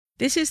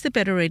This is the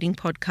Better Reading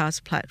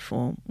Podcast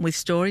platform with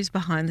stories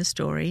behind the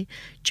story,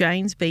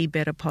 Jane's Be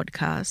Better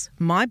podcast,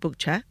 my book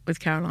chat with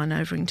Caroline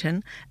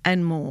Overington,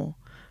 and more.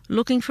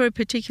 Looking for a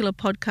particular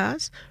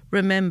podcast?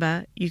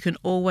 Remember, you can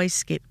always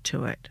skip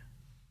to it.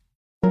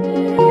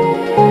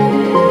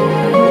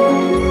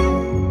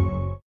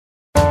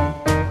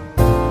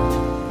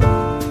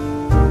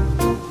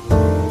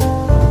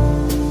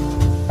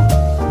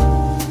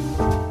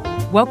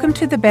 Welcome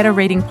to the Better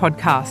Reading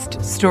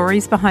Podcast,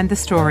 Stories Behind the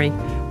Story,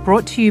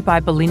 brought to you by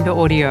Belinda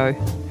Audio.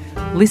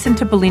 Listen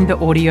to Belinda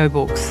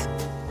audiobooks,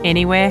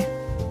 anywhere,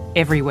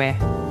 everywhere.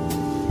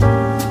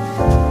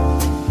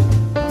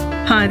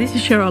 Hi, this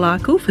is Cheryl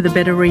Arkle for the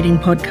Better Reading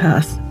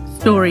Podcast,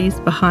 Stories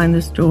Behind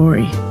the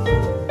Story.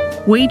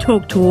 We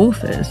talk to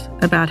authors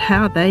about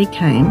how they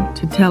came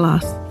to tell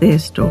us their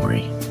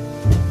story.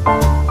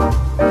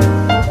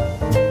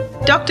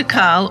 Dr.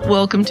 Karl,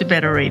 welcome to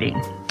Better Reading.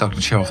 Dr.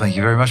 Cheryl, thank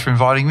you very much for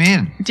inviting me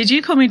in. Did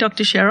you call me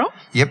Dr. Cheryl?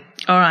 Yep.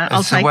 All right,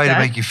 I'll take that. It's a way to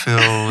make you feel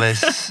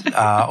less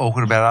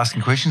awkward about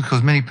asking questions,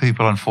 because many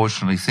people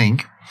unfortunately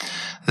think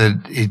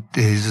that it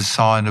is a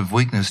sign of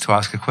weakness to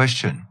ask a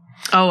question.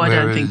 Oh, I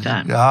don't think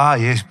that.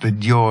 Yes,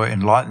 but you're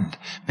enlightened.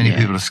 Many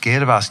people are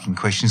scared of asking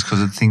questions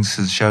because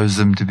it shows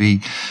them to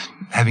be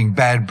having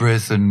bad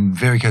breath and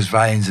varicose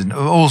veins and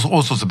all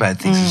sorts of bad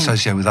things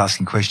associated with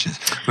asking questions.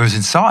 Whereas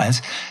in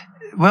science,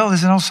 well,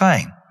 there's an old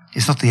saying.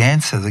 It's not the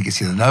answer that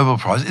gets you the Nobel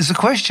Prize, it's the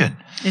question.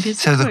 It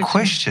is. So the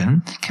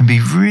question can be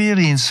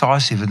really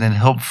incisive and then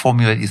help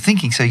formulate your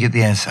thinking so you get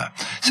the answer.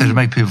 So to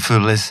make people feel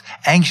less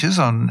anxious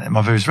on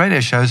my various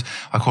radio shows,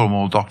 I call them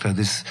all Dr.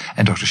 This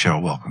and Dr.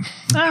 Cheryl, welcome.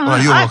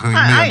 You're welcoming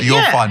me onto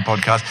your fine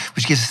podcast,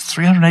 which gets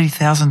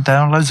 380,000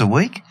 downloads a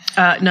week.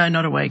 No,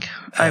 not a week,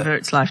 over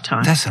its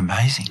lifetime. That's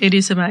amazing. It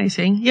is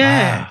amazing.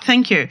 Yeah,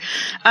 Thank you.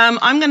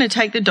 I'm going to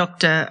take the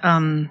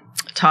doctor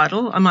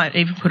title. I might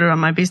even put it on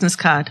my business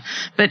card.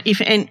 But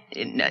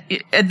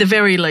at the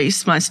very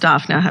least, my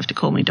staff now have to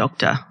call me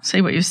doctor. See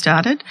what you've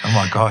started? Oh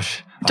my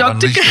gosh.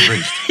 Dr.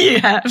 You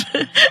have.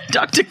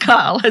 Dr.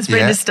 Karl has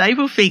been a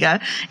stable figure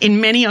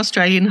in many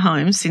Australian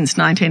homes since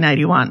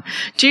 1981.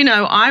 Do you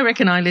know, I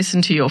reckon I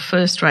listened to your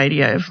first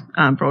radio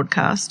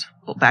broadcast.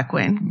 Back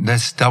when?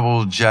 That's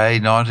double J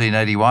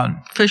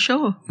 1981. For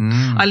sure.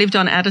 I lived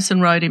on Addison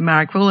Road in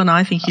Marrickville, and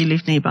I think you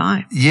lived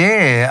nearby.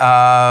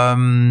 Yeah,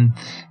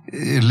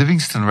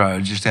 Livingston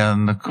Road, just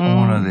down the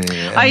corner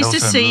there. I used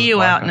to see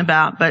you out and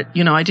about, but,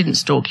 I didn't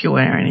stalk you or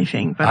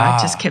anything, but I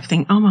just kept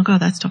thinking, oh my God,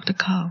 that's Dr.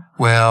 Karl.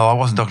 Well, I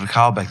wasn't Dr.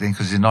 Karl back then,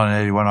 because in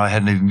 1981 I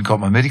hadn't even got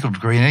my medical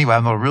degree. And anyway,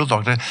 I'm not a real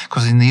doctor,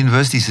 because in the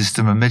university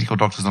system, a medical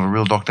doctor's not a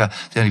real doctor.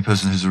 The only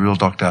person who's a real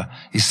doctor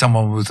is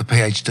someone with a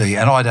PhD,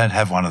 and I don't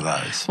have one of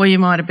those. Well, you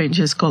might have been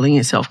just calling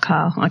yourself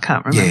Karl. I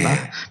can't remember.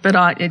 Yeah.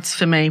 But it's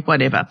for me,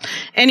 whatever.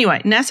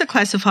 Anyway, NASA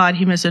classified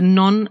him as a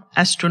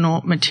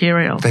non-astronaut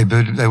material. They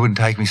wouldn't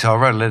take me, so I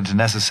wrote a letter to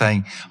NASA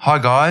saying, hi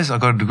guys, I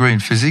got a degree in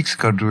physics,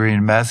 got a degree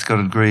in maths, got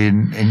a degree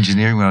in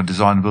engineering when I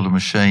designed and built a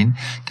machine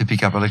to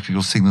pick up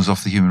electrical signals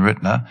off the human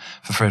retina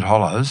for Fred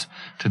Hollows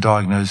to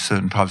diagnose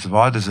certain types of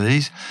eye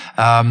disease.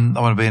 I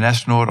want to be an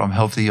astronaut. I'm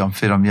healthy. I'm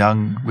fit. I'm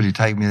young. Will you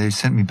take me? They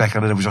sent me back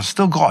a letter, which I've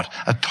still got,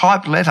 a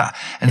typed letter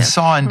and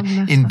signed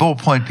in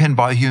ballpoint pen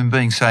by a human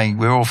being saying,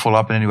 we're all full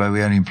up and anyway,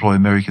 we only employ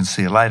Americans.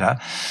 See you later.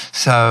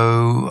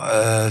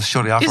 So,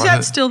 shortly after. Is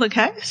that still the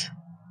case?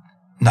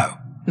 No.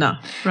 No,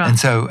 right. And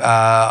so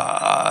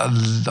I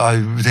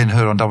then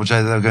heard on Double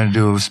J that they were going to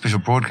do a special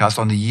broadcast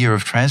on the year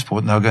of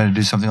transport, and they were going to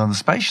do something on the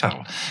space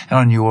shuttle. And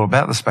I knew all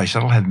about the space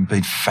shuttle, had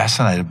been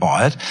fascinated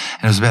by it,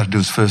 and it was about to do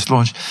its first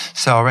launch.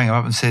 So I rang them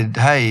up and said,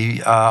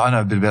 hey, I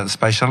know a bit about the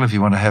space shuttle if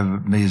you want to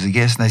have me as a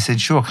guest. And they said,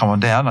 sure, come on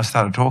down. I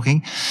started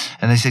talking,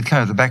 and they said,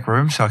 come to the back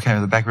room. So I came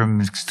to the back room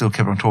and still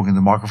kept on talking to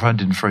the microphone,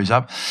 didn't freeze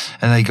up.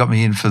 And they got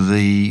me in for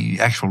the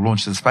actual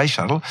launch of the space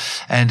shuttle,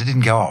 and it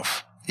didn't go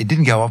off. It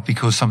didn't go off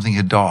because something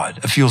had died,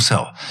 a fuel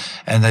cell.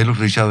 And they looked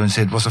at each other and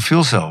said, what's a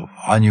fuel cell?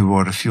 I knew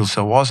what a fuel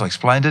cell was. I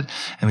explained it.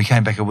 And we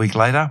came back a week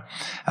later.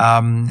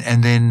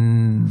 And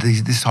then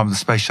this time the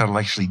space shuttle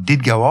actually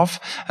did go off.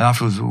 And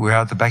afterwards we were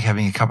out the back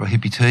having a cup of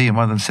hippie tea. And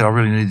one of them said, I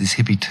really need this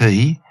hippie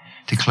tea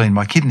to clean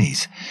my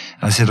kidneys.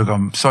 And I said, look,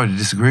 I'm sorry to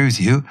disagree with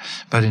you,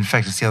 but in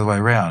fact it's the other way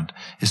around.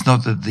 It's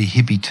not that the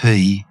hippie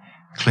tea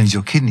cleans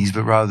your kidneys,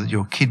 but rather that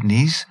your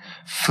kidneys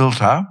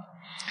filter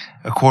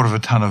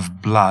 1/4 ton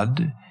of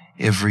blood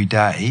every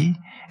day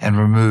and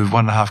remove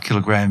 1.5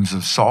 kilograms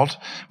of salt,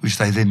 which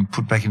they then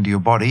put back into your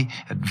body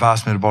at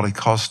vast metabolic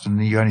cost,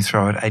 and you only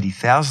throw out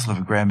 80,000th of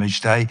a gram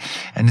each day.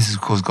 And this is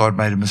because God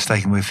made a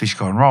mistake and where fish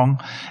gone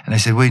wrong. And they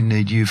said, we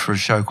need you for a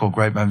show called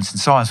Great Moments in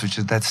Science, which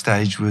at that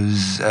stage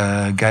was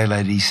a gay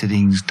lady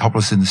sitting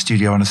topless in the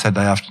studio on a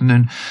Saturday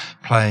afternoon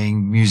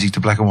playing music to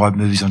black and white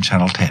movies on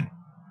Channel 10.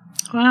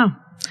 Wow.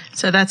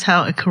 So that's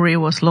how a career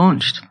was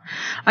launched.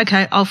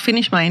 Okay, I'll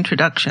finish my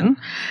introduction.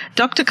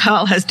 Dr.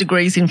 Karl has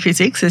degrees in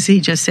physics, as he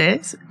just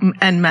says,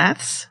 and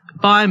maths,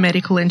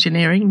 biomedical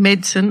engineering,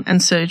 medicine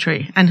and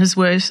surgery, and has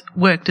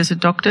worked as a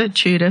doctor,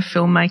 tutor,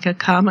 filmmaker,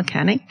 car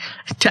mechanic,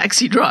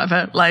 taxi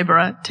driver,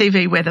 labourer,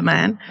 TV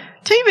weatherman.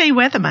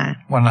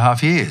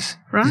 1.5 years.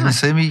 Right. You didn't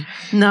see me?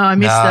 No, I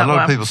missed that A lot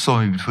one. of people saw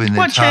me between their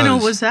What toes. channel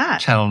was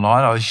that? Channel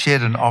 9. I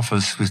shared an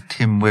office with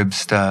Tim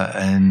Webster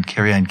and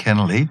Kerry-Anne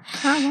Kennelly.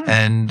 Oh, wow.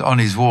 And on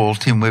his wall,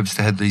 Tim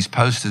Webster had these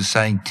posters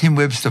saying, Tim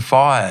Webster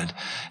fired.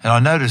 And I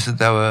noticed that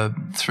there were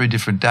 3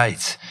 different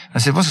dates. And I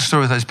said, what's the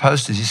story with those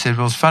posters? He said,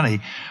 well, it's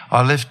funny.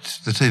 I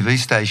left the TV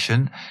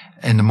station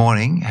in the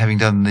morning, having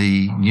done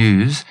the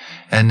news,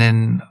 and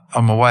then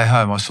on my way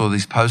home, I saw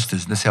these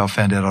posters, and that's how I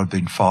found out I'd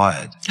been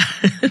fired.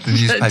 The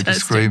newspaper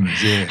Fantastic.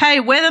 screamers, yeah. Hey,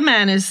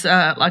 weatherman is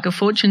like a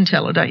fortune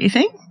teller, don't you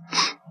think?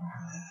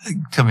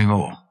 Tell me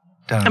more.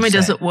 Don't I mean,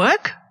 does understand. it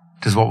work?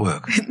 Does what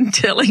work?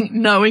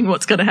 Knowing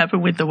what's going to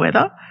happen with the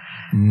weather?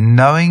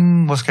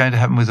 Knowing what's going to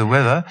happen with the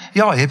weather.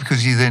 Yeah,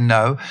 because you then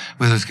know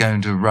whether it's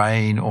going to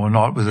rain or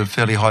not with a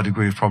fairly high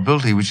degree of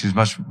probability, which is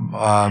much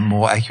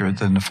more accurate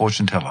than a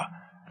fortune teller.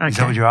 Is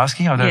that what you're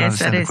asking? I don't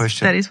understand the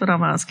question. That is what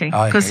I'm asking.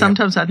 Oh, Because okay,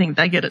 sometimes I think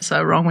they get it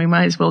so wrong, we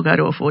may as well go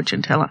to a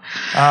fortune teller.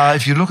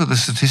 If you look at the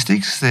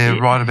statistics, they're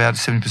right about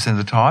 70% of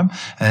the time,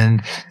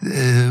 and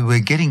we're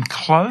getting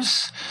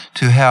close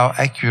to how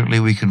accurately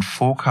we can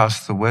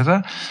forecast the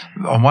weather.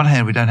 On one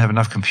hand, we don't have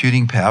enough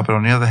computing power, but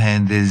on the other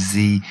hand, there's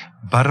the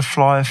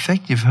butterfly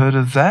effect. You've heard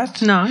of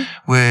that? No.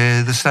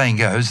 Where the saying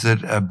goes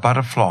that a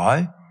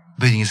butterfly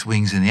beating its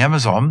wings in the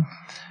Amazon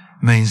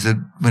means that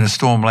when a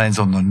storm lands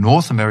on the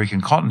North American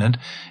continent,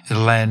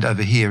 it'll land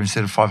over here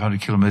instead of 500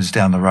 kilometres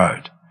down the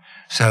road.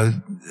 So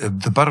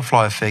the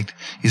butterfly effect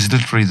is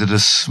literally that a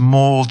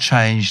small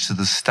change to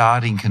the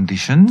starting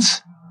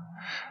conditions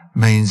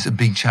means a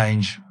big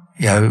change,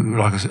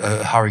 like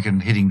a hurricane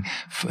hitting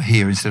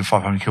here instead of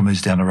 500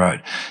 kilometres down the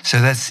road.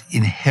 So that's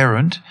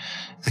inherent.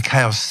 The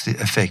chaos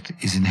effect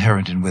is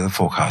inherent in weather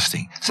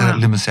forecasting. So that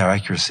limits our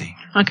accuracy.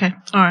 Okay.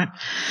 All right.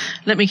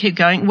 Let me keep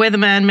going.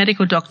 Weatherman,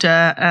 medical doctor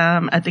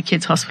at the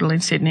Kids Hospital in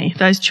Sydney.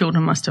 Those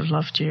children must have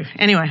loved you.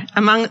 Anyway,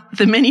 among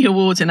the many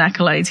awards and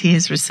accolades he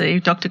has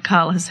received, Dr.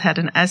 Karl has had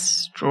an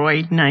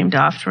asteroid named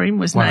after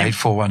him.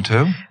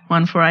 18412.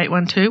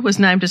 14812 was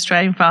named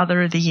Australian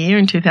Father of the Year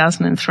in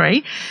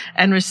 2003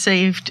 and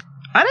received,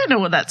 I don't know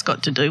what that's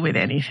got to do with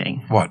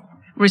anything. What?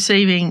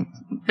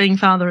 Being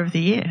Father of the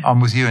Year.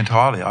 I'm with you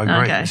entirely. I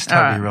agree. Okay. It's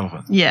totally All right.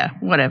 irrelevant. Yeah,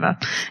 whatever.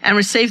 And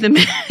received the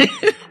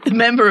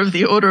Member of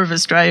the Order of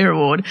Australia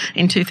Award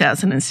in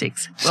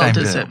 2006. Well Same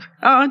deserved.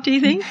 Oh, do you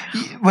think?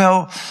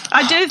 Well,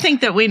 I do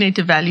think that we need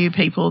to value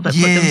people that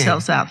put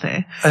themselves out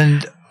there.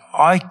 and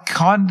I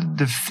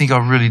kind of think I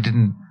really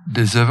didn't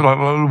deserve it.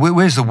 Like,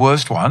 where's the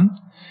worst one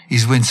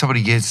is when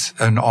somebody gets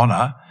an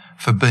honour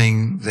for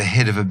being the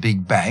head of a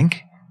big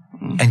bank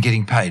and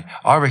getting paid.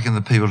 I reckon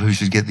the people who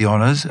should get the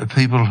honours are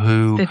people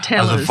who The are the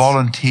tellers.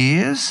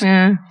 volunteers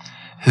Yeah.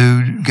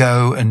 who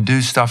go and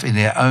do stuff in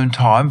their own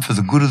time for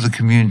the good of the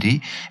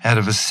community out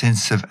of a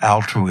sense of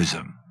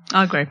altruism.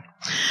 I agree.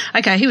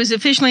 Okay, he was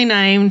officially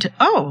named,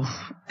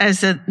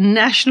 as a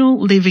National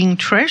Living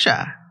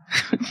Treasure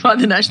by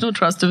the National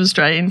Trust of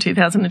Australia in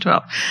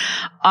 2012.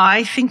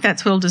 I think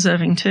that's well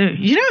deserving too.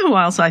 You know who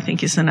else I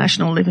think is the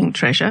National Living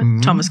Treasure?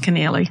 Thomas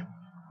Keneally.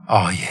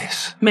 Oh,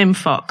 yes. Mem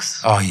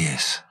Fox. Oh,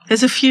 yes.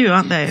 There's a few,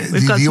 aren't there?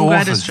 We've got the some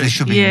great authors, there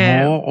should be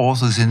more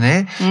authors in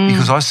there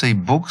because I see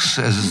books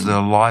as the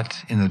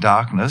light in the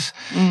darkness,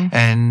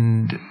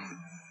 and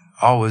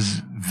I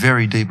was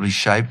very deeply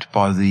shaped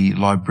by the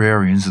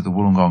librarians at the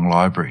Wollongong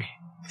Library.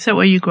 Is that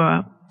where you grew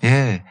up?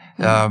 Yeah.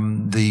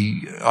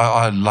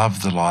 I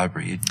love the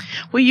library.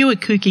 Were you a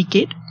kooky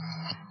kid?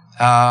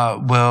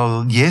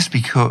 Well, yes,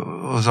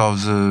 because I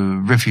was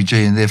a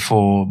refugee and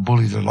therefore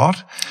bullied a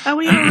lot. Oh,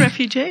 were you a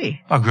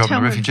refugee? I grew up Tell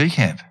in a me. refugee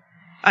camp,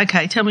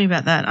 Okay, tell me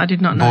about that. I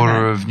did not know border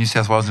that. of New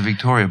South Wales and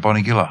Victoria,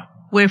 Bonegilla.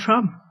 Where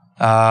from?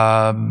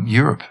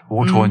 Europe,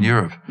 war-torn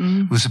Europe.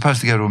 We were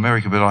supposed to go to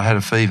America, but I had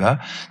a fever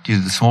due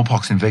to the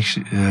smallpox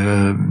injection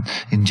and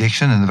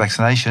the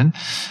vaccination.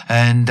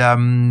 And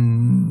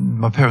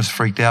my parents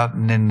freaked out,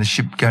 and then the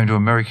ship going to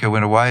America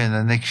went away, and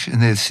and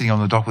they're sitting on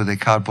the dock with their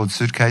cardboard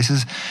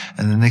suitcases,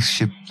 and the next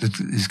ship that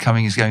is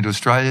coming is going to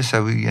Australia,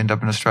 so we end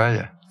up in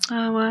Australia.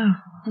 Oh, wow.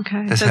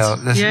 Okay.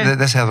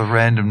 That's how the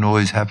random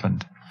noise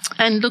happened.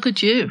 And look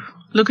at you.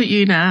 Look at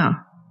you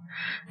now.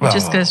 It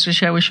just goes to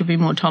show we should be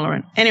more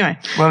tolerant. Anyway.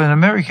 Well, in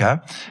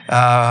America,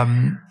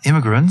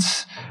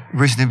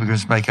 recent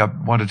immigrants make up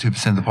 1 to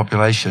 2% of the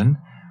population,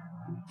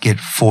 get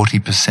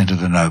 40% of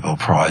the Nobel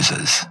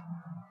Prizes.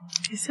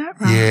 Is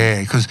that right? Yeah,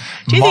 because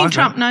Do you think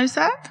Trump knows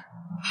that?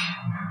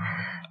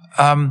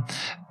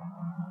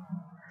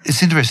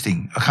 It's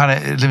interesting.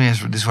 Let me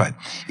answer it this way.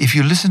 If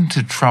you listen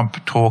to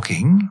Trump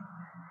talking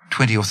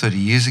 20 or 30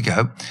 years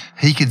ago,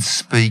 he could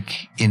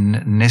speak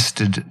in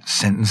nested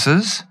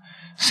sentences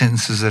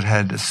that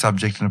had a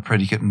subject and a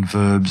predicate and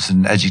verbs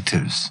and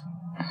adjectives.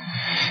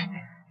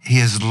 He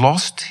has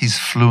lost his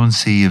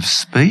fluency of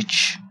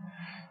speech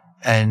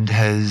and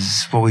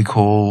has what we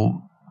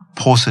call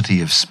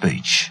paucity of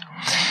speech.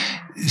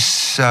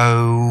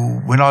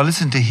 So when I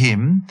listen to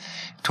him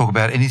talk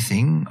about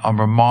anything, I'm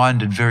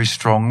reminded very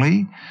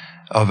strongly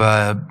of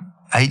a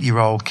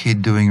 8-year-old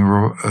kid doing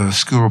a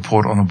school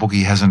report on a book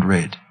he hasn't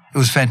read. It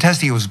was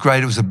fantastic. It was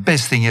great. It was the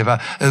best thing ever.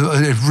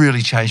 It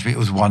really changed me. It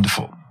was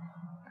wonderful.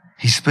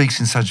 He speaks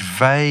in such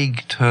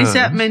vague terms. Is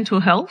that mental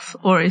health,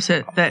 or is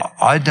it that?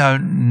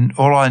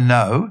 All I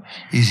know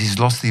is he's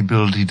lost the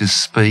ability to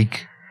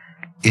speak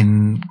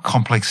in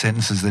complex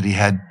sentences that he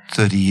had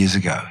 30 years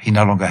ago. He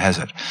no longer has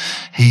it.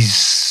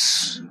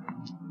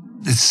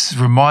 It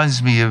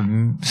reminds me of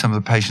some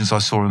of the patients I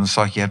saw in the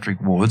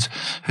psychiatric wards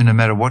who, no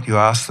matter what you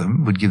asked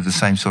them, would give the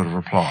same sort of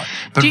reply.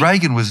 But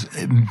Reagan was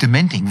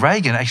dementing.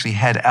 Reagan actually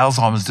had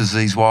Alzheimer's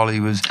disease while he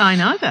was... I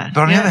know that.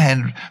 But on the other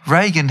hand,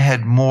 Reagan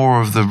had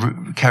more of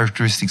the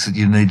characteristics that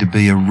you need to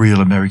be a real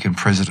American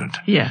president.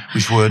 Yeah.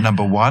 Which were,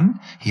 number 1,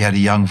 he had a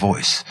young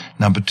voice.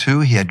 Number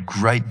 2, he had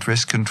great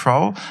dress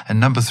control. And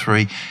number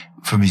 3,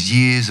 from his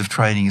years of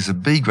training as a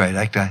B-grade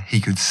actor, he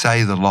could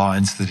say the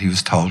lines that he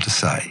was told to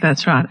say.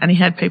 That's right. And he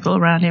had people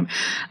around him.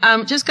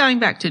 Just going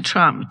back to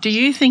Trump, do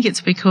you think it's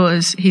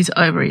because he's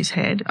over his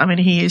head? I mean,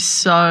 he is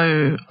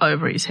so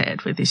over his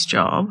head with this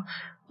job.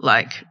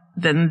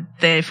 Then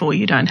therefore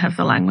you don't have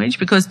the language?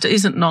 Because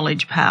isn't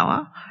knowledge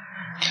power?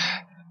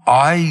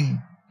 I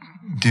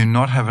do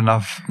not have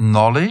enough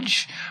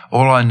knowledge.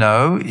 All I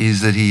know is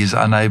that he is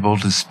unable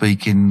to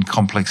speak in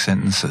complex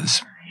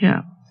sentences.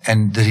 Yeah.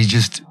 And that he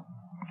just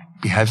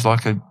behaves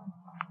like a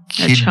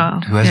kid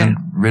child, who hasn't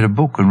read a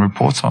book and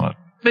reports on it.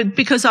 But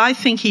because I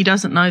think he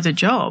doesn't know the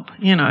job,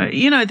 you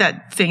know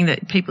that thing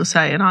that people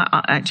say, and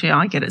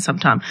I get it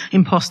sometimes,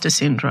 imposter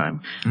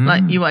syndrome.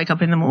 Like you wake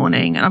up in the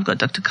morning and I've got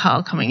Dr.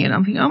 Carl coming in.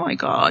 I'm thinking, oh my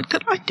God, can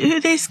I do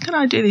this? Can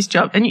I do this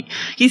job? And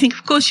you think,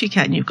 of course you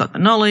can. You've got the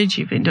knowledge.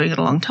 You've been doing it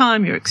a long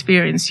time. You're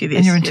experienced. You're this.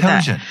 And you're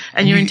intelligent. You're that,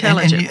 and you're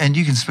intelligent. And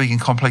you can speak in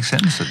complex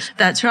sentences.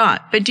 That's right.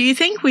 But do you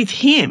think with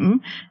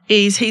him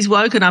he's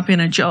woken up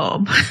in a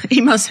job? He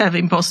must have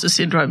imposter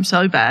syndrome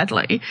so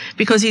badly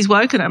because he's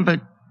woken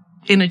up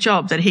in a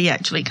job that he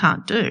actually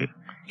can't do.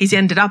 He's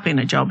ended up in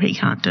a job he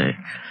can't do.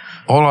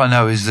 All I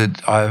know is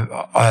that I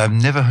have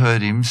never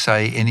heard him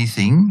say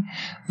anything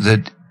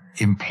that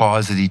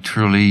implies that he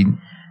truly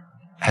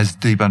has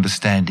deep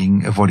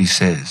understanding of what he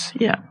says.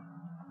 Yeah.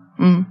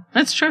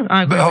 That's true.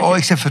 I agree.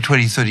 Except for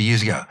 20, 30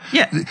 years ago.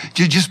 Yeah.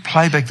 Just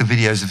play back the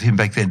videos of him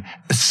back then.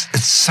 It's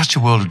such a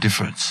world of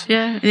difference.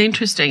 Yeah,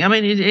 interesting. I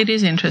mean, it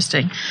is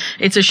interesting.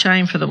 It's a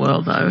shame for the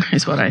world, though,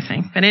 is what I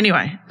think. But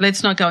anyway,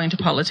 let's not go into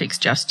politics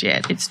just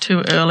yet. It's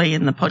too early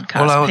in the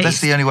podcast. Well, that's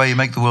the only way you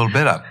make the world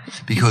better,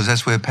 because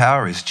that's where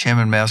power is.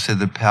 Chairman Mao said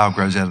that power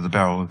grows out of the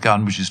barrel of a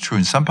gun, which is true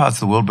in some parts of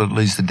the world, but it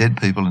leads to dead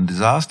people and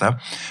disaster,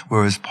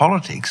 whereas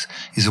politics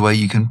is a way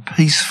you can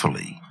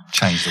peacefully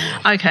change the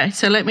world. Okay,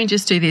 so let me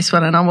just do this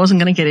one, and I wasn't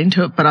going to get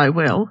into it, but I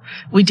will.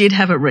 We did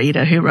have a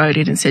reader who wrote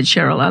in and said,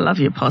 Cheryl, I love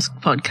your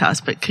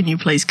podcast, but can you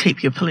please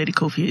keep your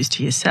political views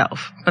to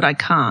yourself? But I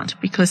can't,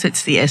 because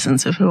it's the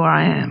essence of who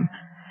I am.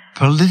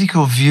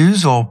 Political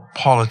views or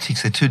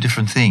politics are two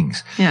different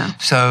things. Yeah.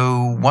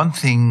 So one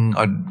thing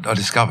I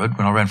discovered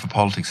when I ran for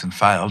politics and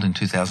failed in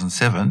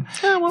 2007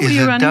 what is were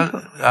you running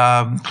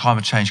for?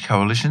 Climate Change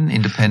Coalition,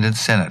 Independent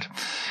Senate.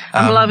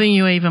 I'm loving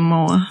you even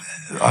more.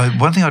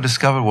 One thing I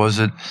discovered was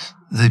that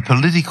the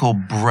political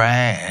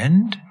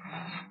brand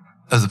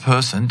of the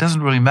person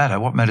doesn't really matter.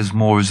 What matters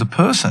more is the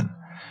person.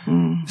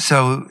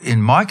 So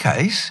in my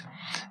case,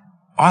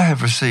 I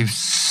have received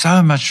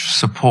so much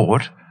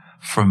support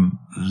from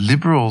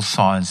Liberal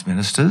science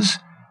ministers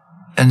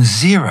and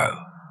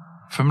zero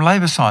from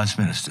Labor science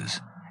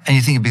ministers. And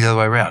you think it'd be the other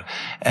way around.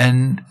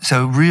 And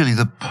so really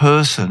the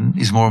person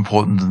is more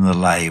important than the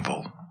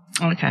label.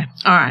 Okay.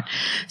 All right.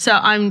 So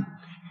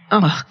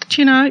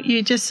do you know,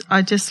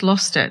 I just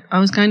lost it. I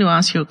was going to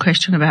ask you a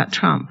question about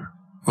Trump.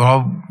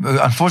 Well,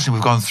 unfortunately,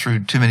 we've gone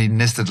through too many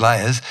nested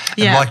layers.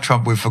 And like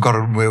Trump, we've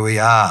forgotten where we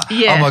are.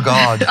 Yeah. Oh, my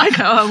God.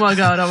 Okay. Oh, my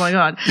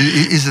God.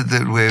 Is it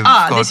that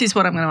we've this is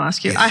what I'm going to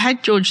ask you. Yes. I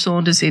had George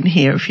Saunders in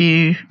here a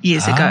few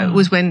years ago. It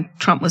was when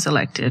Trump was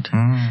elected.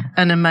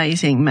 An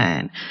amazing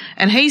man.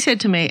 And he said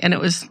to me, and it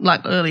was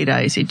like early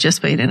days, he'd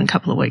just been in a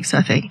couple of weeks,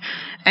 I think.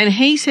 And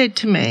he said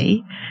to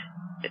me,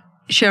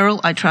 Cheryl,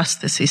 I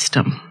trust the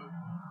system.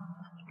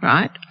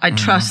 Right? I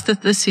trust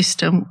that the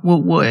system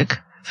will work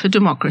for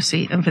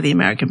democracy and for the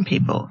American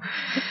people.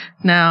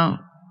 Now,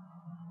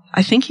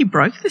 I think he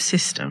broke the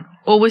system.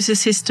 Or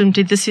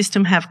did the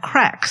system have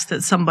cracks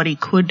that somebody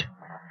could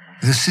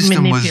The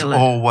system was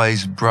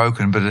always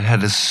broken, but it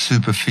had a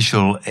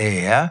superficial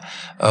air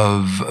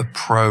of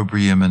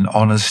opprobrium and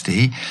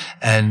honesty,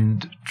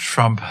 and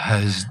Trump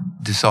has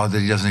decided that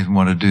he doesn't even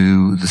want to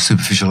do the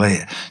superficial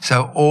air.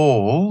 So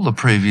all the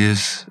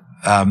previous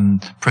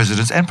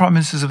presidents and prime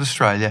ministers of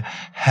Australia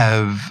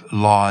have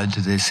lied to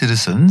their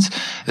citizens.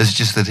 It's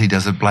just that he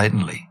does it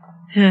blatantly.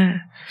 Yeah.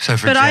 So,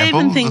 for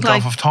example, the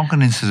Gulf of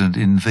Tonkin incident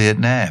in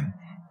Vietnam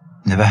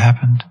never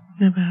happened.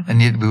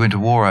 And yet we went to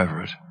war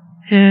over it.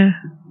 Yeah.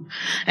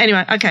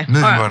 Anyway, okay.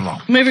 Moving right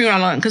along. Moving right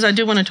along, because I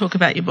do want to talk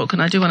about your book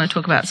and I do want to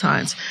talk about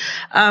science.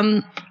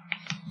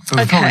 But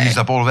we've probably used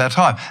up all of our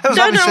time. That was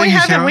lovely seeing you,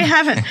 Sarah. We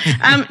haven't.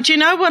 Do you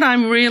know what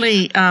I'm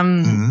really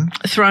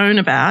thrown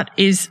about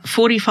is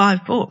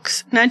 45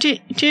 books. Now, do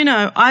you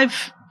know,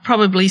 I've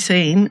probably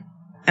seen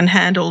and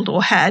handled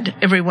or had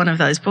every one of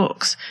those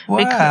books.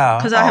 Wow.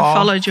 Because I have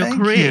followed your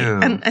career.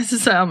 You. And as I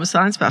say, I'm a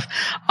science buff.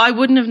 I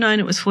wouldn't have known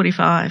it was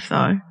 45,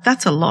 though.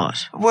 That's a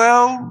lot.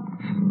 Well,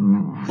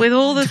 with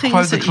all the things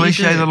quote the that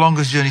cliche, you do. the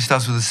longest journey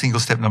starts with a single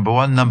step, number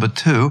one. Number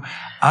two,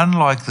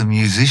 unlike the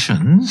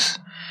musicians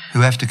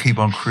who have to keep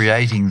on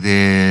creating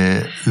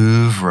their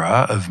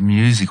oeuvre of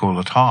music all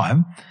the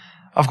time,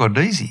 I've got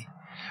it easy.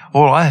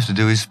 All I have to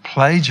do is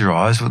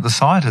plagiarise what the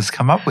scientists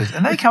come up with,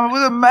 and they come up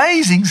with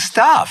amazing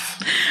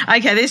stuff.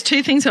 Okay, there's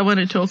two things I want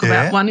to talk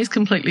about. One is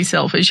completely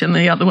selfish and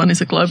the other one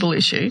is a global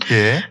issue.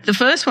 Yeah. The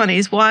first one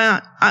is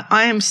why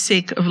I am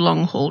sick of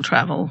long-haul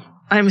travel.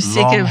 I am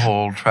sick of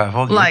long-haul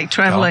travel. Like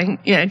travelling,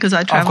 because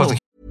I travel.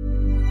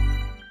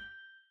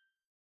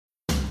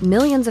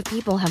 Millions of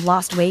people have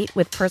lost weight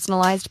with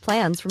personalised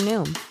plans from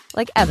Noom.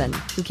 Like Evan,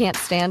 who can't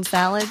stand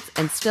salads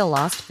and still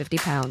lost 50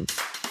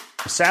 pounds.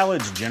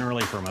 Salads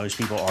generally for most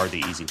people are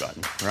the easy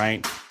button,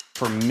 right?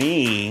 For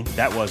me,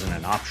 that wasn't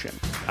an option.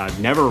 I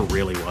never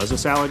really was a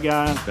salad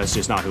guy. That's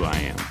just not who I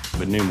am.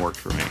 But Noom worked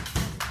for me.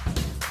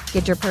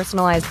 Get your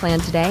personalized plan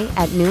today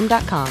at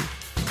Noom.com.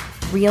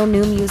 Real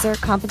Noom user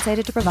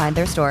compensated to provide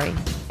their story.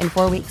 In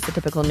 4 weeks, the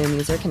typical Noom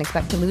user can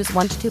expect to lose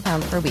 1 to 2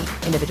 pounds per week.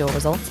 Individual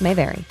results may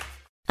vary.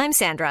 I'm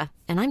Sandra,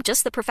 and I'm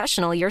just the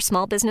professional your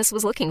small business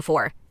was looking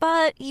for.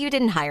 But you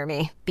didn't hire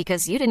me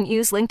because you didn't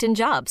use LinkedIn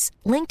Jobs.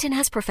 LinkedIn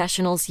has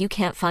professionals you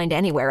can't find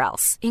anywhere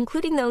else,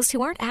 including those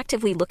who aren't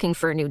actively looking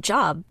for a new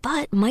job,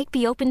 but might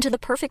be open to the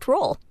perfect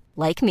role,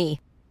 like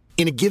me.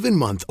 In a given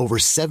month, over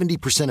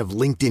 70% of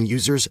LinkedIn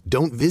users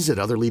don't visit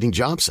other leading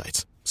job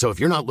sites. So if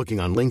you're not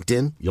looking on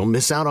LinkedIn, you'll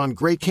miss out on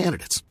great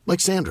candidates like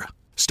Sandra.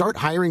 Start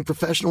hiring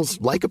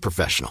professionals like a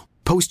professional.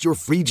 Post your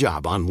free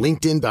job on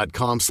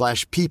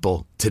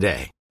linkedin.com/people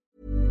today.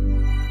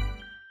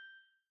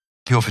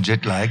 Cure for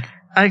jet lag.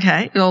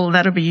 Okay, well,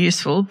 that'll be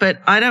useful, but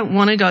I don't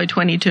want to go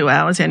 22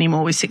 hours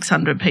anymore with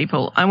 600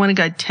 people. I want to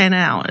go 10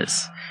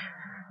 hours.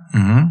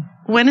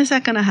 Mm-hmm. When is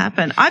that going to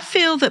happen? I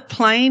feel that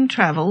plane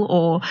travel,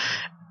 or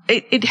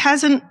it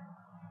hasn't,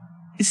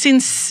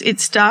 since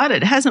it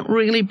started, hasn't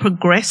really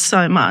progressed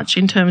so much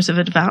in terms of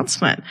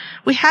advancement.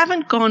 We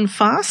haven't gone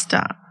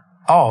faster.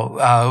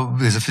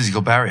 There's a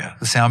physical barrier,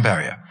 the sound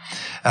barrier.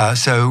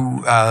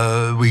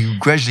 So we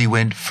gradually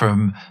went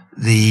from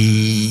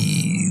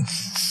the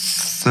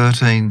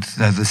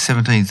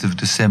 17th of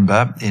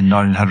December in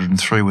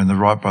 1903 when the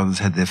Wright brothers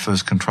had their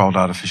first controlled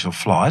artificial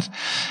flight.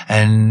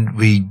 And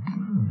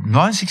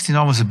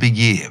 1969 was a big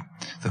year.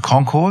 The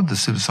Concorde, the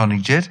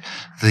supersonic jet,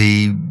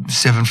 the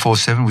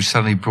 747, which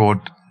suddenly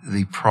brought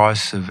the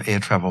price of air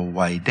travel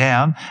way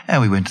down,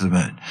 and we went to the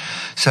moon.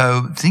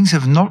 So things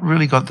have not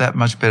really got that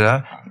much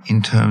better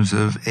in terms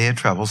of air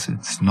travel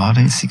since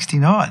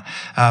 1969.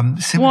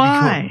 Simply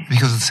Why?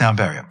 Because of the sound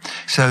barrier.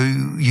 So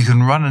you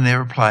can run an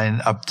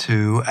aeroplane up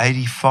to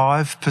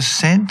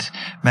 85%,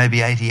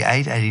 maybe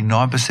 88,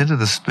 89% of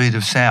the speed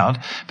of sound.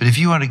 But if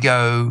you want to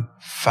go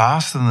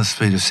faster than the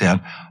speed of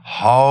sound,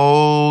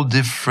 whole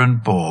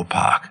different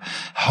ballpark,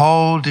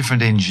 whole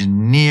different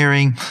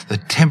engineering. The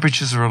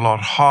temperatures are a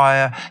lot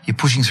higher. You're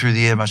pushing through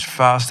the air much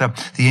faster.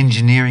 The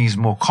engineering is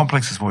more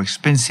complex. It's more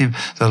expensive.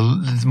 The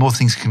more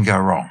things can go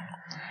wrong.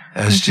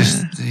 It's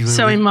just.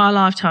 So in my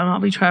lifetime, I'll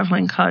be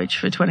travelling coach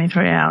for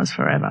 23 hours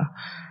forever.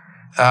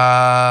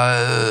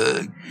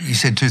 You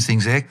said two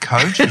things there: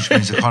 coach, which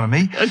means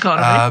economy.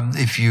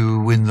 If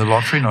you win the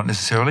lottery, not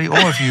necessarily, or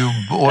if you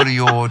order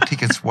your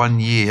tickets 1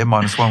 year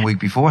minus 1 week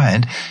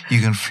beforehand, you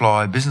can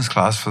fly business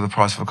class for the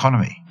price of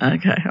economy.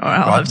 Okay, all right,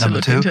 I'll have to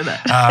look into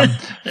that.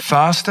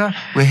 Faster.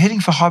 We're heading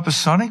for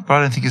hypersonic, but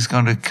I don't think it's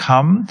going to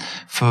come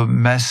for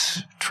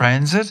mass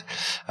transit.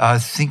 I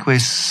think we're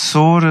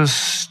sort of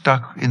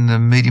stuck in the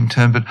medium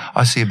term, but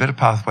I see a better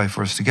pathway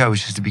for us to go,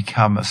 which is to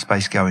become a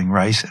space-going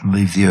race and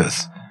leave the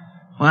Earth.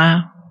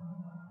 Wow.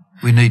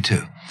 We need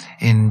to.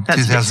 In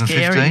That's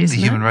 2015, scary, the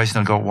human race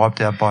now got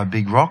wiped out by a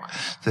big rock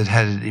that,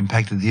 had it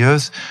impacted the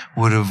Earth,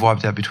 would have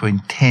wiped out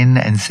between 10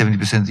 and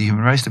 70% of the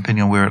human race,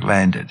 depending on where it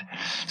landed.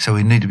 So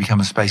we need to become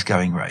a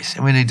space-going race.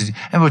 And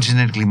we'll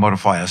genetically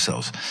modify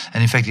ourselves.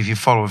 And in fact, if you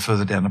follow it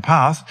further down the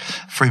path,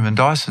 Freeman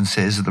Dyson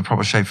says that the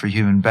proper shape for a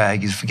human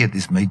bag is, forget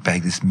this meat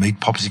bag, this meat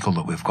popsicle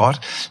that we've got.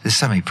 There's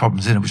so many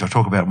problems in it, which I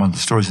talk about in one of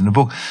the stories in the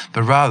book.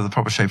 But rather, the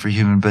proper shape for a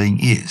human being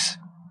is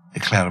a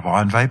cloud of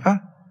iron vapor,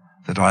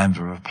 the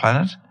diameter of a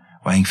planet,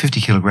 weighing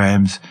 50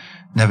 kilograms,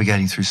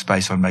 navigating through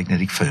space on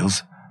magnetic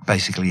fields,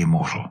 basically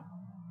immortal.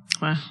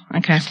 Wow,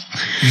 okay.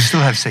 You still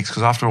have sex,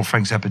 because after all,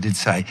 Frank Zappa did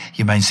say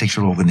your main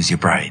sexual organ is your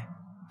brain.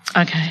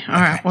 Okay, all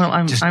right. Well,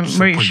 I'm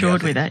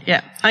reassured with that.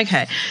 Yeah,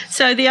 okay.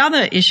 So the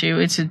other issue,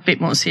 it's a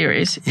bit more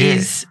serious,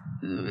 is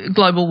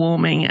global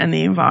warming and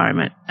the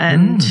environment.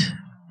 And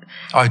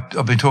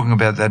I've been talking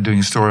about that, doing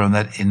a story on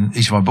that in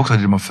each of my books. I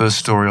did my first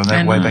story on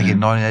that way back in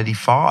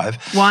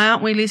 1985. Why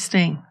aren't we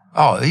listening?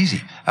 Oh,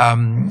 easy.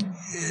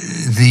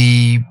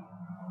 The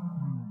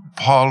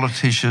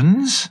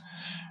politicians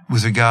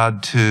with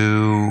regard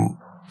to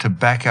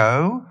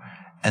tobacco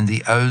and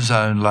the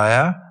ozone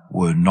layer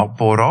were not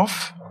bought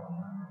off,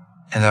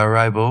 and they were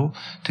able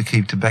to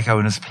keep tobacco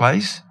in its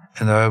place,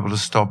 and they were able to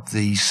stop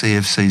the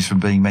CFCs from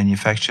being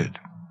manufactured.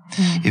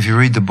 If you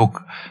read the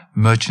book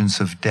Merchants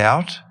of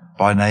Doubt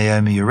by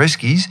Naomi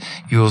Oreskes,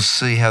 you'll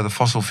see how the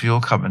fossil fuel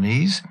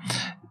companies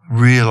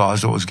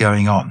realized what was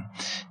going on.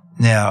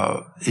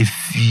 Now,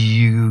 if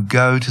you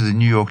go to the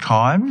New York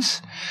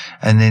Times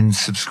and then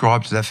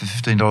subscribe to that for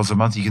 $15 a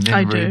month, you can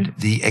then read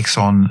the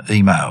Exxon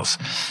emails.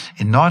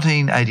 In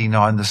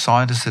 1989, the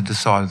scientists had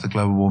decided that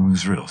global warming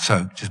was real.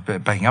 So just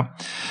backing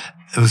up,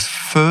 it was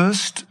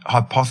first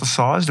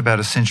hypothesized about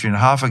a century and a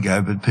half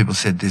ago, but people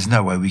said there's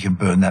no way we can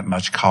burn that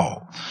much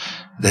coal.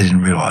 They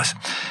didn't realize.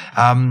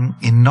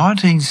 In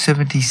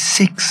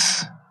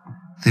 1976,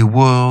 the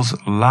world's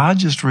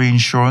largest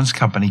reinsurance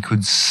company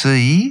could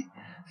see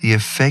the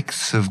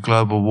effects of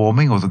global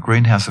warming, or the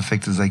greenhouse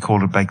effect as they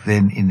called it back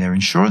then, in their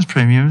insurance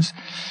premiums,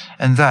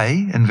 and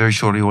they, and very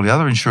shortly all the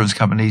other insurance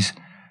companies,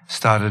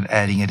 started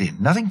adding it in.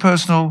 Nothing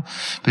personal,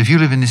 but if you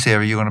live in this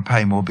area, you're going to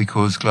pay more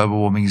because global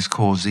warming is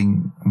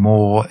causing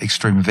more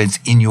extreme events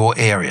in your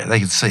area.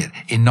 They could see it.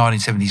 In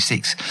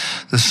 1976,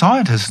 the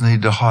scientists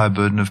needed a higher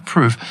burden of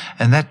proof,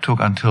 and that took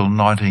until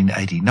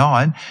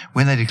 1989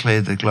 when they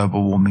declared that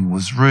global warming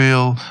was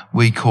real.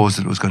 We caused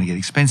it was going to get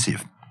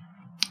expensive.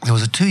 There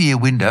was a 2-year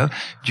window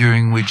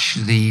during which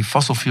the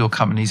fossil fuel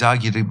companies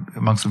argued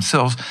amongst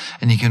themselves,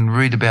 and you can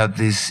read about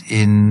this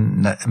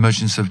in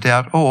Merchants of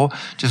Doubt, or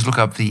just look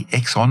up the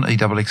Exxon,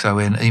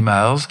 EXXON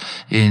emails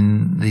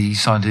in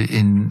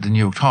the New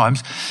York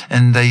Times,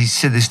 and they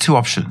said there's two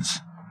options.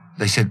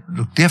 They said,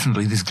 look,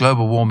 definitely this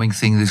global warming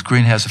thing, this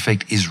greenhouse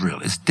effect is real.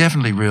 It's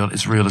definitely real.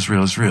 It's real. It's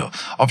real. It's real.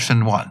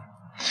 Option one.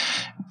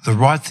 The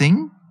right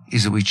thing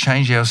is that we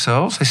change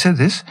ourselves. They said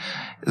this.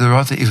 The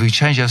right thing is we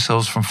change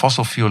ourselves from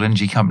fossil fuel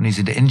energy companies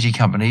into energy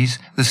companies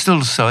that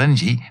still sell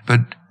energy, but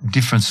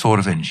different sort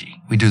of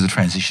energy. We do the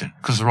transition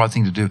because it's the right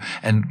thing to do.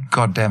 And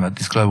God damn it,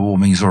 this global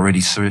warming is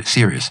already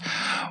serious.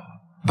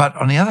 But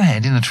on the other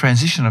hand, in the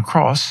transition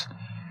across,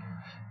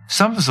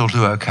 some of us will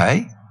do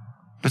okay,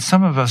 but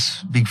some of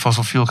us big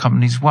fossil fuel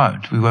companies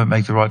won't. We won't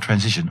make the right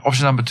transition.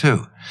 Option number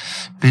two,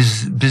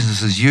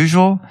 business as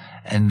usual,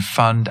 and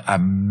fund a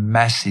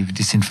massive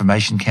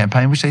disinformation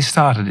campaign, which they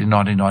started in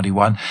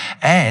 1991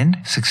 and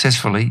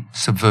successfully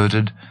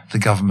subverted the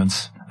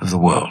governments of the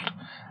world.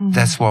 Mm-hmm.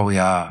 That's why we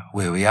are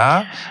where we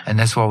are, and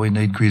that's why we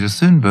need Greta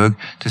Thunberg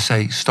to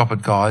say, stop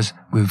it, guys.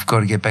 We've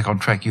got to get back on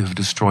track. You have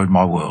destroyed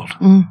my world.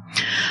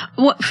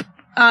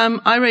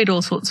 I read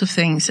all sorts of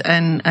things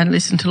and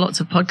listen to lots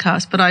of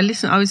podcasts, but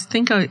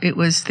it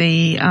was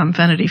the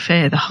Vanity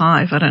Fair, The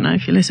Hive. I don't know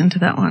if you listened to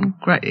that one.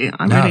 Great.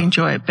 Really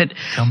enjoy it. But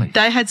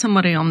they had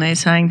somebody on there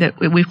saying that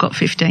we've got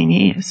 15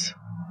 years.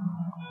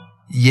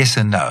 Yes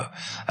and no.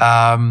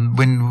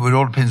 It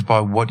all depends by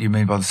what you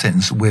mean by the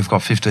sentence, we've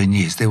got 15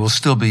 years. There will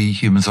still be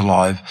humans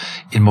alive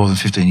in more than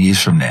 15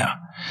 years from now.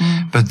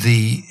 But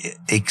the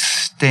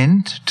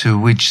extent to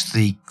which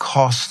the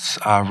costs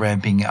are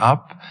ramping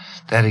up,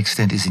 that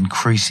extent is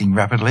increasing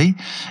rapidly,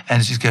 and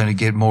it's just going to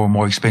get more and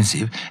more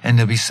expensive. And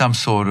there'll be some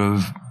sort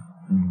of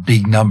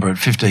big number at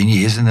 15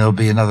 years, and there'll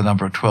be another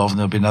number at 12, and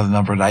there'll be another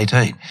number at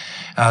 18.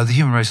 The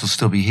human race will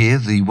still be here.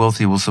 The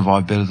wealthy will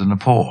survive better than the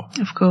poor.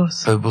 Of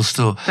course. But we'll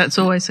still... That's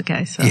always the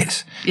case. So.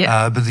 Yes.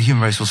 Yeah. But the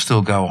human race will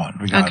still go on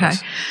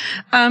regardless.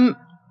 Okay.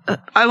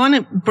 I want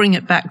to bring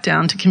it back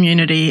down to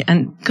community,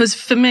 and because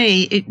for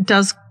me it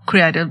does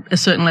create a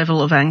certain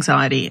level of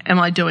anxiety. Am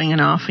I doing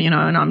enough?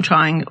 And I'm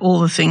trying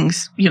all the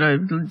things,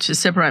 to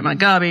separate my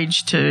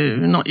garbage, to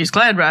not use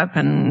Glad wrap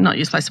and not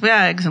use plastic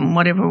bags and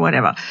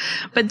whatever.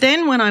 But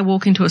then when I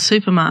walk into a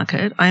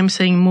supermarket, I am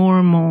seeing more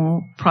and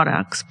more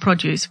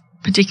produce,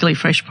 particularly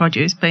fresh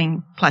produce,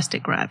 being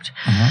plastic wrapped.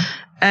 Mm-hmm.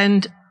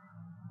 And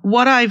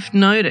what I've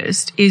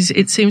noticed is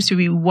it seems to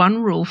be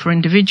one rule for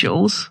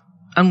individuals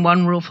and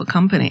one rule for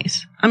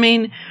companies. I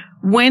mean,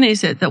 when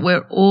is it that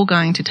we're all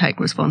going to take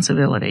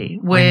responsibility?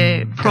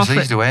 It's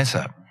easy to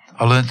answer.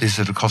 I learnt this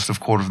at a cost of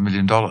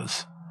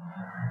 $250,000.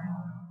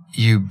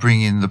 You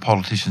bring in the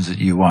politicians that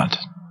you want.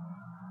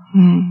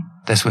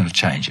 That's when it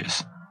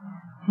changes.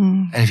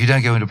 And if you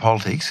don't go into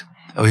politics,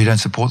 or you don't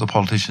support the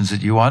politicians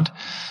that you want,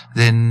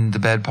 then the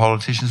bad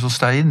politicians will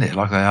stay in there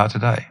like they are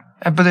today.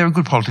 But there are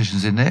good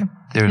politicians in there.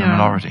 They're in a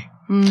minority.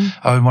 In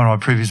one of my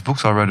previous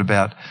books, I wrote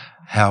about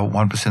how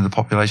 1% of the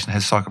population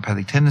has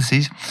psychopathic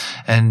tendencies,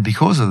 and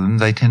because of them,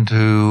 they tend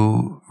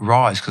to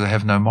rise because they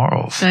have no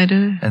morals. They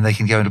do. And they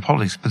can go into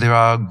politics. But there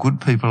are good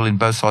people in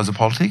both sides of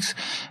politics,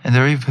 and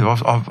there are even people,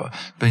 I've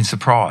been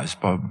surprised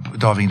by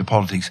diving into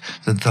politics,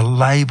 that the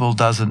label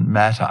doesn't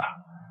matter.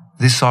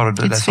 This side of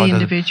that side.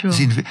 Individual.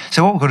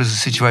 So what we've got is a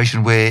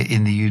situation where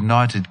in the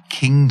United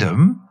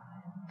Kingdom,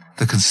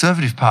 the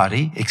Conservative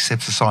Party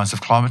accepts the science of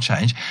climate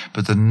change,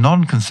 but the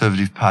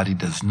non-Conservative Party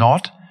does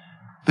not.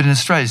 But in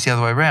Australia, it's the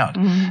other way around.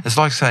 It's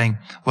like saying,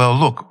 well,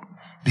 look,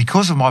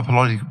 because of my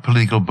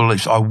political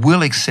beliefs, I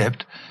will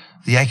accept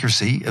the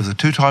accuracy of the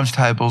 2 times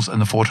tables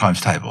and the 4 times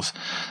tables.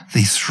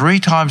 The 3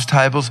 times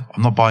tables,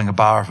 I'm not buying a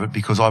bar of it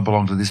because I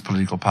belong to this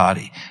political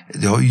party.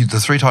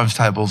 The 3 times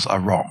tables are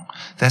wrong.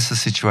 That's the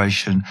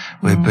situation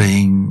we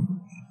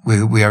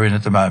are in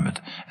at the moment.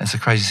 And it's a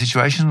crazy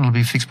situation. It'll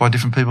be fixed by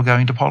different people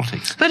going into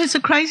politics. But it's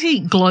a crazy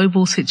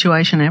global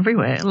situation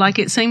everywhere. Like,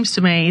 it seems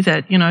to me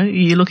that,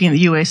 you're looking at the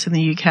US and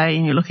the UK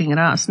and you're looking at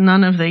us.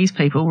 None of these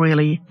people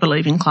really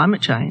believe in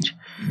climate change.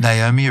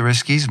 Naomi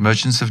Oreskes'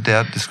 Merchants of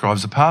Doubt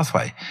describes a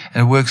pathway,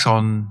 and it works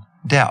on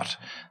doubt.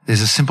 There's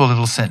a simple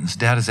little sentence: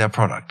 doubt is our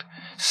product.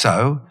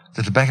 So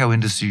the tobacco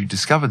industry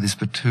discovered this,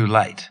 but too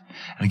late.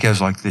 And it goes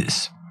like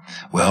this.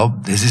 Well,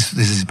 there's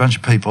this bunch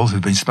of people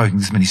who've been smoking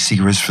this many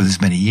cigarettes for this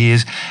many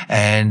years,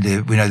 and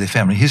we know their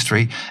family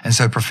history. And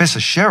so Professor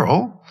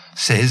Sherrill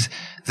says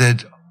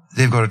that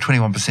they've got a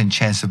 21%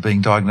 chance of being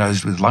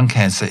diagnosed with lung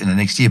cancer in the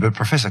next year, but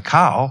Professor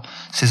Karl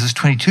says it's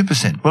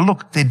 22%. Well,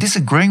 look, they're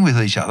disagreeing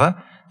with each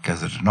other,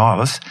 because they're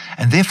denialists,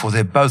 and therefore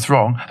they're both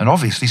wrong, and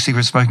obviously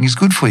cigarette smoking is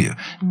good for you.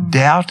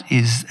 Doubt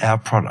is our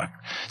product.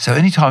 So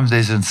anytime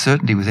there's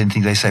uncertainty with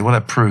anything, they say, well,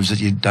 that proves that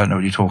you don't know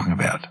what you're talking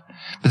about.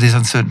 But there's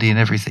uncertainty in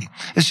everything.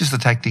 It's just a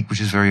tactic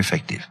which is very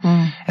effective.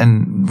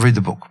 And read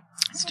the book.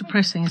 It's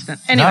depressing, isn't it?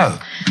 Anyway, no,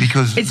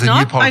 because the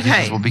new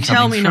politicians will be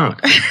coming through. Tell me not.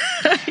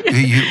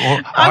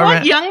 I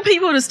want young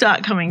people to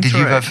start coming through. Did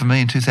you vote for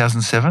me in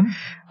 2007?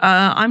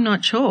 I'm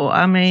not sure.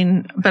 I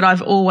mean, but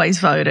I've always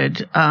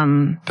voted.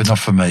 But not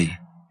for me.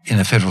 In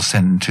the federal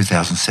Senate in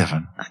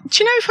 2007.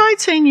 Do you know if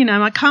I'd seen your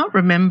name? I can't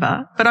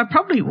remember, but I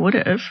probably would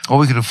have. All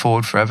we could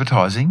afford for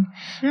advertising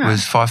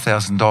was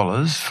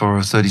 $5,000 for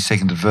a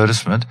 30-second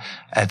advertisement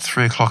at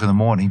 3:00 in the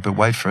morning, but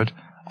wait for it,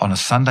 on a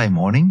Sunday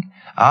morning,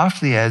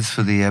 after the ads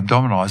for the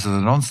abdominizer with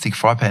a non-stick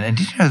fry pan. And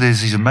did you know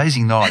there's these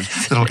amazing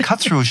knives that'll cut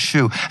through a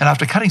shoe, and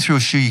after cutting through a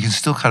shoe, you can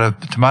still cut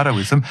a tomato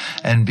with them.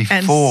 And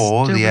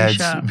before the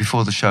ads,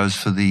 before the shows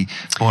for the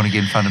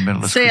born-again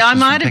fundamentalist See, Christians I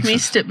might have Texas.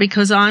 missed it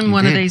because I'm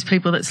one of these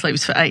people that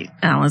sleeps for 8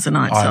 hours a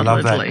night. I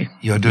love that.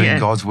 You're doing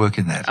God's work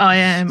in that. I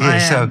am. Yeah,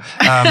 so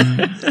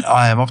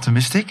I am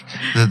optimistic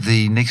that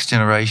the next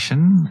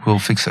generation will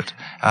fix it.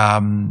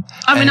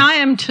 I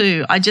am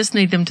too. I just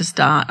need them to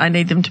start. I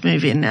need them to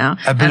move in now.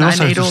 But and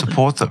also I need to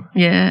support them.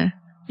 Yeah,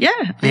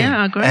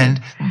 I agree.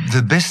 And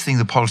the best thing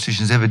the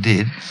politicians ever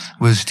did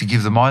was to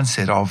give the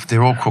mindset of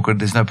they're all crooked,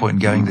 there's no point in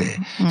going there.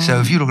 So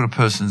if you look at a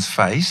person's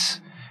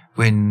face,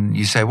 when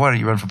you say, why don't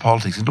you run for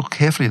politics, and look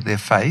carefully at their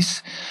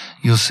face,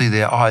 you'll see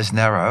their eyes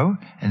narrow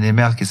and their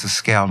mouth gets a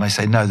scowl and they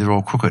say, no, they're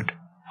all crooked.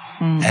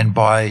 And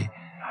by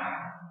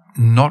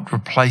not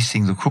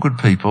replacing the crooked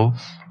people,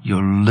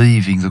 you're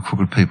leaving the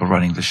crooked people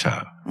running the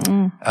show.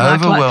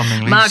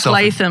 Overwhelmingly. Mark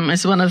Latham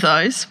is one of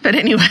those. But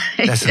anyway.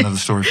 That's another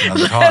story for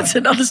another time. That's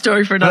another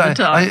story for another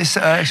time.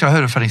 Actually, I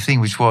heard a funny thing,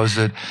 which was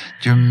that,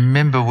 do you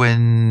remember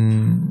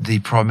when the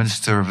Prime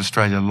Minister of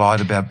Australia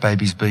lied about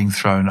babies being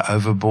thrown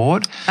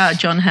overboard?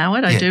 John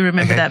Howard, I do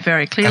remember that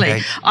very clearly.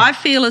 Okay. I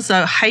feel as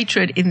though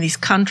hatred in this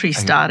country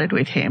started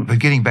with him. But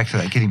getting back to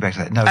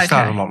that. No, it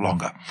started a lot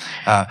longer.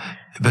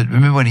 But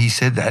remember when he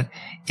said that,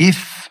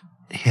 if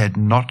he had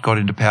not got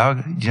into power,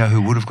 do you know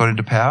who would have got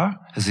into power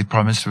as the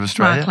Prime Minister of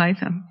Australia? Mark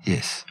Latham.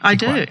 Yes. I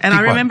do. And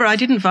I remember I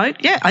didn't vote.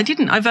 Yeah, I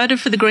didn't. I voted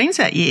for the Greens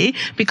that year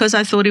because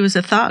I thought he was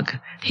a thug.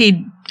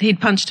 He'd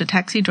punched a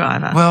taxi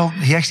driver. Well,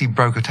 he actually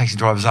broke a taxi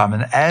driver's arm.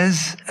 And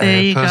as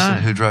a person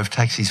who drove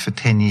taxis for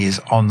 10 years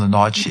on the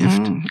night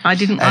shift, I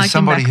didn't like him back then. As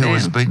somebody who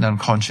was beaten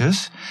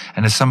unconscious,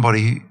 and as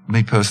somebody,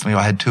 me personally,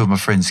 I had 2 of my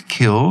friends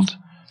killed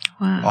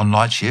on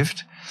night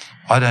shift,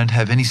 I don't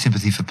have any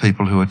sympathy for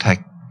people who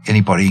attack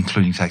anybody,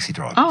 including taxi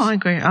drivers. Oh, I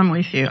agree. I'm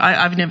with you.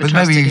 I've never trusted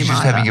him. But maybe he's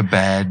just either. having a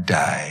bad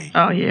day.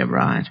 Oh, yeah,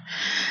 right.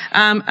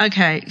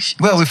 Okay.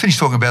 Well, we've finished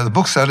talking about the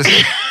book, so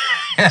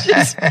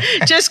let's...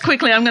 just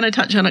quickly, I'm going to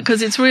touch on it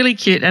because it's really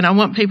cute and I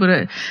want people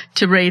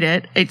to read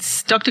it.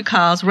 It's Dr.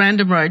 Karl's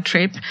Random Road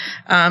Trip.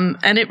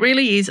 And it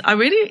really is,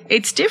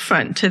 it's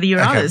different to your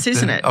others,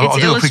 isn't it? I'll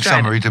It's do a quick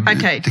summary to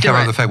cover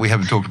up it. the fact we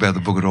haven't talked about the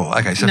book at all.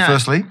 Okay, so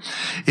firstly,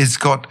 it's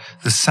got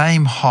the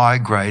same high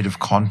grade of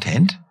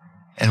content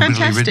and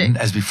wittily written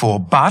as before.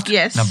 But,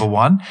 number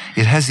one,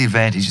 it has the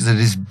advantage that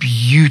it is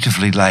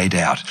beautifully laid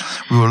out.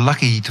 We were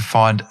lucky to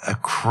find a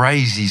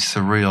crazy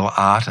surreal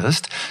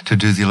artist to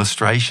do the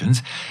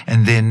illustrations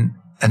and then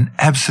an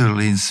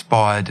absolutely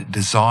inspired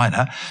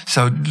designer.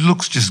 So it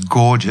looks just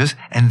gorgeous.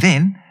 And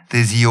then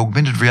there's the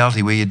augmented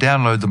reality where you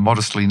download the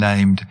modestly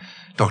named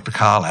Dr.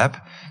 Karl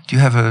app. Do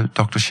you have a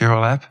Dr.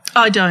 Sherrill app?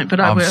 I don't, but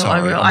I will.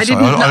 Sorry. I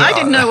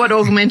didn't know what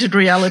augmented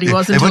reality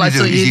was until I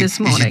saw you this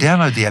morning. You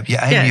download the app, you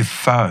aim your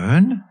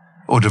phone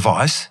or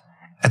device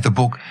at the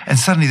book, and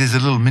suddenly there's a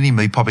little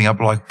mini-me popping up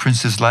like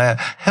Princess Leia,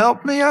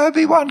 help me,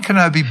 Obi-Wan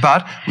Kenobi,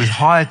 but with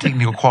higher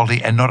technical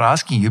quality and not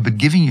asking you, but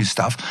giving you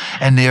stuff.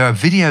 And there are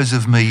videos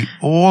of me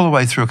all the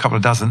way through a couple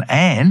of dozen,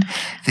 and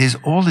there's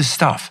all this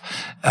stuff.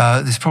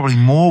 There's probably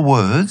more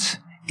words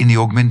in the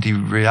augmented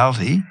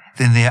reality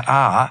than there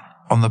are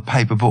on the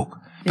paper book.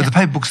 But the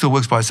paper book still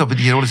works by itself, but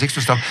you get all this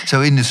extra stuff.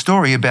 So in the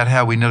story about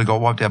how we nearly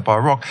got wiped out by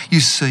a rock, you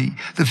see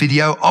the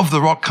video of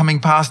the rock coming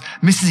past,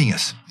 missing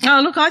us.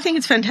 Oh, look, I think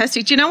it's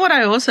fantastic. Do you know what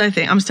I also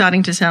think? I'm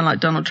starting to sound like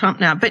Donald Trump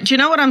now, but do you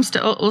know what I'm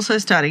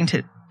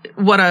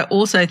what I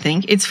also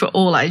think? It's for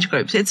all age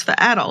groups. It's for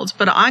adults,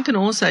 but I can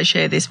also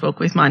share this book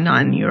with my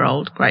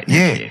 9-year-old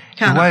great-nephew.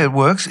 Yeah, the way it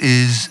works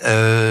is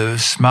a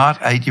smart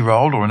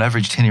 8-year-old or an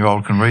average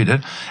 10-year-old can read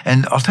it.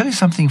 And I'll tell you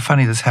something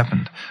funny that's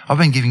happened. I've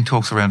been giving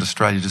talks around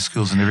Australia to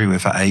schools and everywhere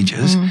for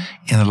ages.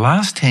 In the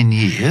last 10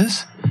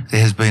 years,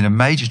 there has been a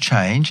major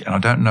change, and I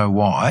don't know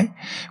why,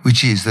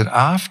 which is that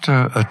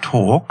after a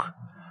talk,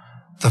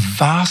 the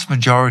vast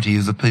majority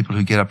of the people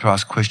who get up to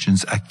ask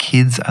questions are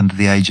kids under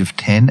the age of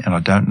 10, and I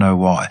don't know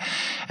why.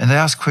 And they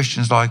ask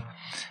questions like,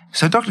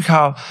 so Dr.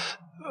 Karl,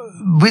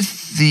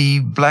 with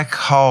the black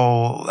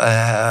hole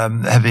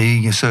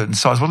having a certain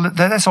size, well,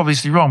 that's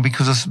obviously wrong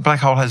because a black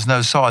hole has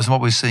no size, and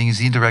what we're seeing is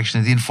the interaction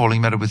of the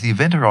infalling matter with the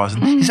event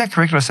horizon. Is that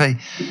correct? And I say,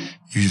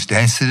 you just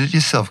answered it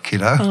yourself,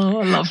 kiddo.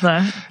 Oh, I love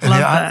that.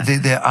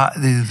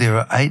 There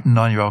are 8 and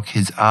 9-year-old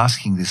kids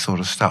asking this sort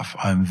of stuff.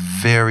 I'm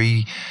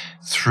very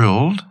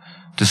thrilled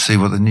to see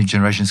what the new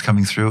generation is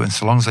coming through. And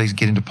so long as they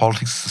get into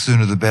politics, the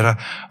sooner the better,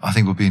 I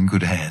think we'll be in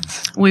good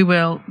hands. We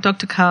will.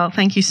 Dr. Karl,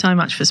 thank you so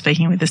much for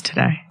speaking with us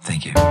today.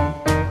 Thank you.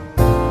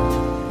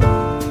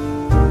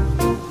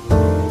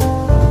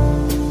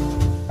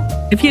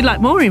 If you'd like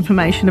more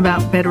information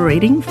about Better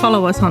Reading,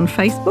 follow us on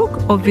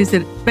Facebook or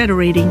visit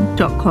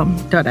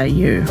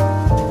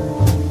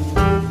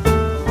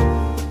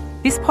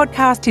betterreading.com.au. This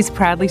podcast is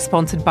proudly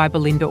sponsored by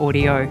Belinda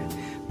Audio.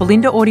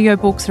 Belinda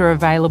audiobooks are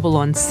available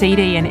on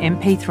CD and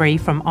MP3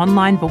 from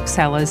online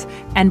booksellers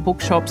and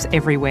bookshops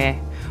everywhere,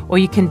 or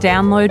you can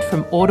download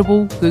from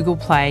Audible, Google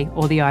Play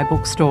or the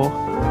iBook Store.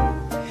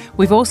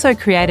 We've also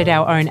created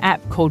our own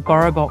app called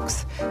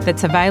BorrowBox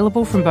that's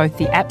available from both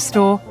the App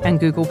Store and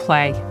Google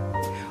Play.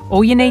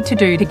 All you need to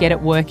do to get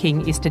it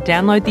working is to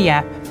download the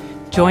app,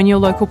 join your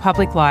local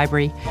public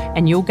library,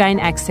 and you'll gain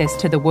access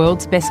to the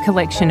world's best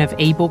collection of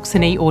ebooks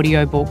and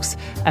e-audiobooks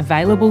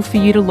available for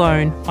you to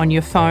loan on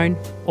your phone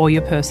or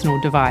your personal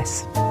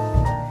device.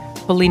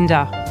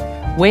 Belinda,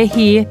 we're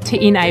here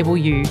to enable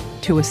you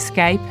to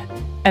escape,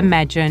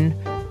 imagine,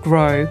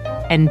 grow,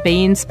 and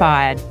be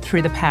inspired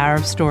through the power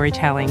of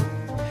storytelling.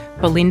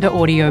 Belinda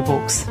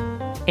Audiobooks.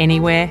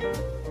 Anywhere,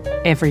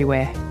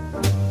 everywhere.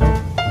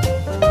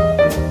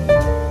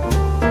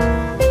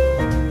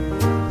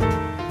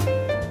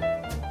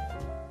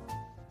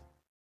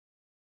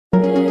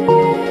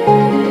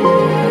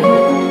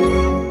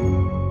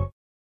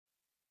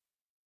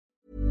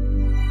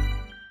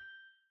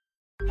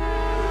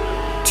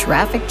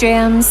 Traffic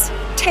jams,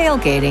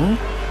 tailgating,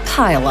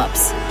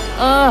 pile-ups.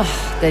 Ugh,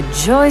 the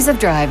joys of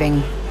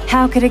driving.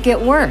 How could it get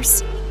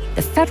worse?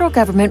 The federal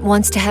government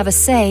wants to have a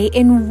say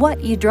in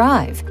what you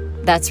drive.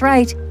 That's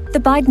right. The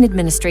Biden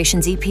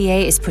administration's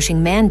EPA is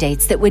pushing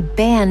mandates that would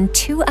ban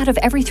 2 out of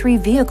every 3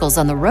 vehicles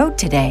on the road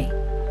today.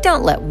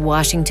 Don't let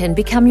Washington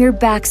become your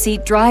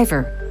backseat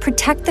driver.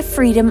 Protect the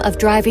freedom of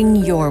driving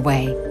your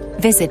way.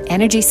 Visit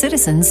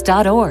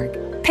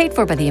EnergyCitizens.org. Paid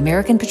for by the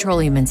American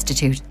Petroleum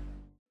Institute.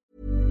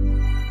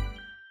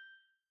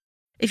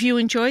 If you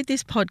enjoyed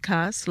this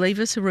podcast, leave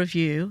us a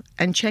review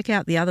and check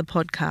out the other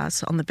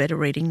podcasts on the Better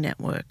Reading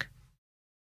Network.